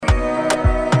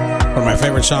One of my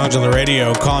favorite songs on the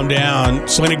radio, Calm Down,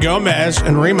 Selena Gomez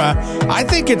and Rema. I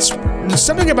think it's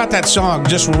something about that song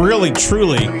just really,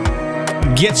 truly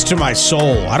gets to my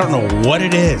soul. I don't know what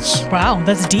it is. Wow,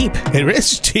 that's deep. It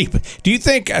is deep. Do you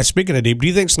think, speaking of deep, do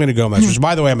you think Selena Gomez, which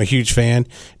by the way, I'm a huge fan,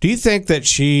 do you think that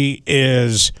she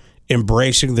is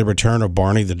embracing the return of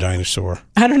Barney the dinosaur?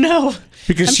 I don't know.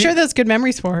 Because I'm sure that's good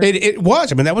memories for her. It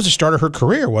was. I mean, that was the start of her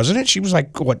career, wasn't it? She was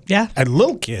like, what? Yeah. A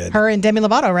little kid. Her and Demi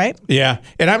Lovato, right? Yeah.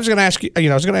 And I was going to ask you,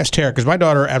 I was going to ask Tara, because my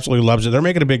daughter absolutely loves it. They're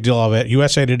making a big deal of it.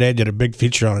 USA Today did a big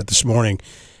feature on it this morning.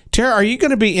 Tara, are you going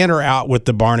to be in or out with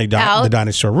the Barney the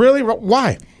dinosaur? Really?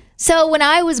 Why? So when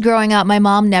I was growing up, my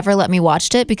mom never let me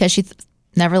watch it because she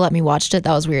never let me watch it.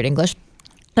 That was weird English.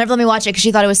 Never let me watch it because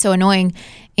she thought it was so annoying.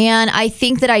 And I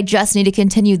think that I just need to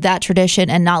continue that tradition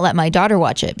and not let my daughter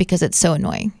watch it because it's so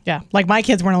annoying. Yeah. Like my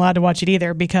kids weren't allowed to watch it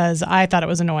either because I thought it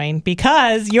was annoying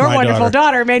because your wonderful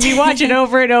daughter made me watch it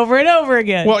over and over and over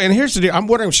again. Well, and here's the deal. I'm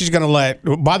wondering if she's going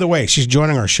to by the way, she's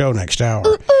joining our show next hour.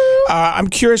 I'm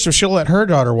curious if she'll let her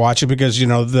daughter watch it because,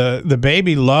 the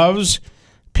baby loves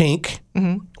pink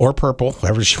or purple,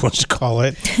 whatever she wants to call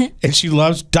it. And she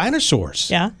loves dinosaurs.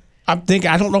 Yeah. I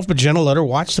don't know if Jenna let her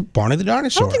watch the Barney the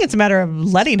Dinosaur. I don't think it's a matter of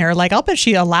letting her. Like, I'll bet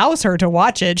she allows her to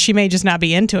watch it. She may just not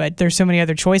be into it. There's so many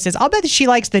other choices. I'll bet that she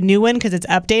likes the new one because it's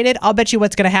updated. I'll bet you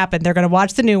what's going to happen. They're going to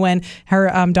watch the new one.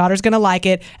 Her daughter's going to like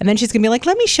it. And then she's going to be like,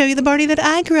 let me show you the Barney that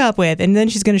I grew up with. And then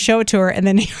she's going to show it to her. And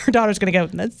then her daughter's going to go,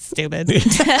 that's stupid.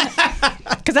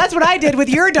 Because that's what I did with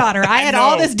your daughter. I had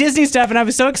all this Disney stuff and I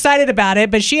was so excited about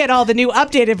it. But she had all the new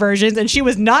updated versions and she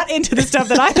was not into the stuff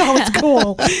that I thought was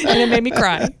cool. And it made me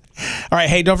cry. All right.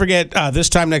 Hey, don't forget, this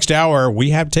time next hour, we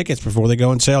have tickets before they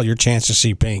go on sale. Your chance to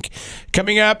see Pink.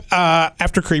 Coming up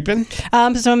after Creepin'.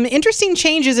 Some interesting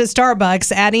changes at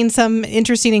Starbucks, adding some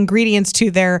interesting ingredients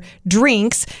to their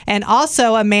drinks. And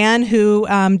also a man who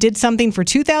did something for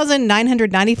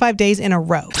 2,995 days in a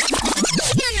row.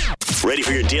 Ready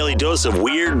for your daily dose of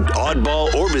weird,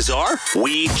 oddball, or bizarre?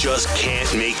 We just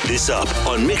can't make this up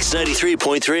on Mix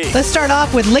 93.3. Let's start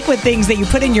off with liquid things that you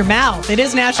put in your mouth. It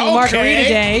is National Margarita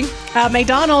Day.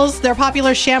 McDonald's, their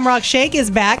popular Shamrock Shake is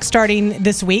back starting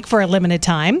this week for a limited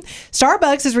time.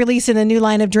 Starbucks is releasing a new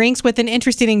line of drinks with an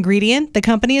interesting ingredient. The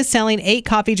company is selling 8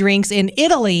 coffee drinks in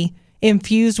Italy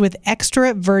infused with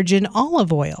extra virgin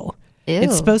olive oil. Ew.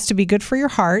 It's supposed to be good for your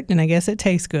heart, and I guess it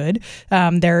tastes good.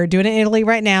 They're doing it in Italy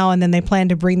right now, and then they plan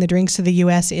to bring the drinks to the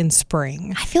U.S. in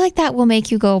spring. I feel like that will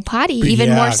make you go potty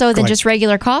even more so than just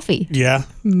regular coffee. Yeah.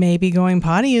 Maybe going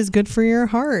potty is good for your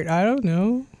heart. I don't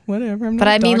know. Whatever. But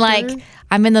I mean, like,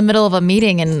 I'm in the middle of a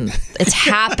meeting and it's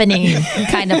happening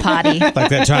kind of potty. Like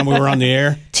that time we were on the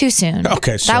air? Too soon.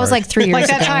 Okay, sorry. That was like 3 years like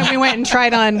ago. that time we went and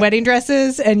tried on wedding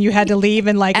dresses and you had to leave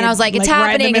and I was like, it's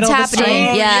happening, right it's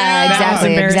happening.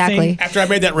 Yeah, exactly. After I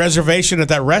made that reservation at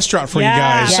that restaurant for you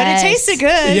guys. But it tasted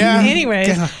good. Yeah. Anyways,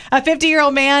 a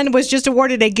 50-year-old man was just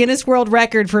awarded a Guinness World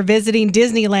Record for visiting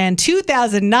Disneyland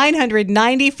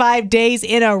 2,995 days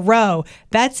in a row.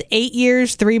 That's 8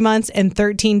 years, 3 months, and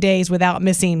 13 days without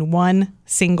missing one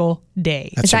single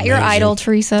day. Is that your idol,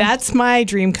 Teresa? That's my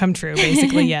dream come true,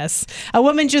 basically, yes. A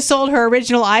woman just sold her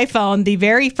original iPhone, the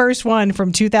very first one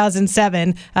from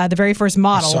 2007, the very first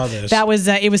model. I saw this. That was,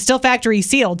 it was still factory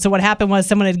sealed. So what happened was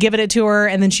someone had given it to her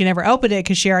and then she never opened it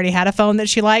because she already had a phone that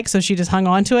she liked. So she just hung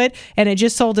on to it and it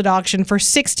just sold at auction for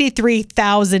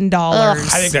 $63,000. I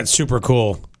think that's super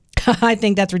cool. I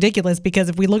think that's ridiculous because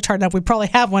if we looked hard enough, we probably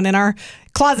have one in our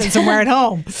closet somewhere at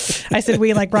home. I said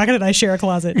we, like Rocket and I share a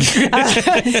closet.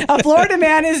 A Florida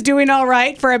man is doing all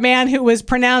right for a man who was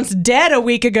pronounced dead a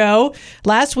week ago.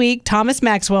 Last week, Thomas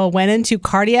Maxwell went into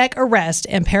cardiac arrest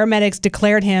and paramedics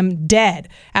declared him dead.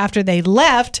 After they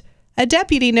left, a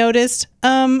deputy noticed,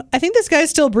 I think this guy's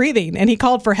still breathing, and he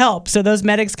called for help. So those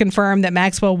medics confirmed that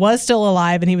Maxwell was still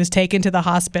alive and he was taken to the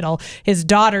hospital. His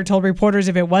daughter told reporters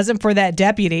if it wasn't for that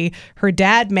deputy, her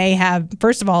dad may have,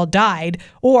 first of all, died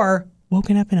or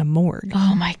woken up in a morgue.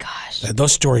 Oh my gosh.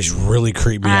 Those stories really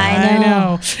creep me out. I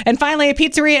know. And finally, a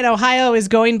pizzeria in Ohio is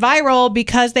going viral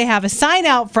because they have a sign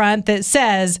out front that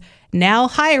says, now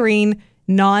hiring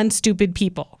non-stupid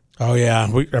people. Oh, yeah. I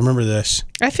remember this.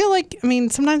 I feel like,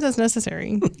 sometimes that's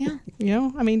necessary. Yeah.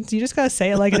 You just got to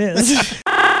say it like it is.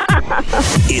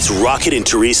 It's Rocket and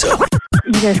Teresa.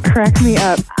 You guys crack me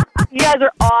up. You guys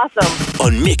are awesome.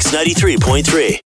 On Mix 93.3.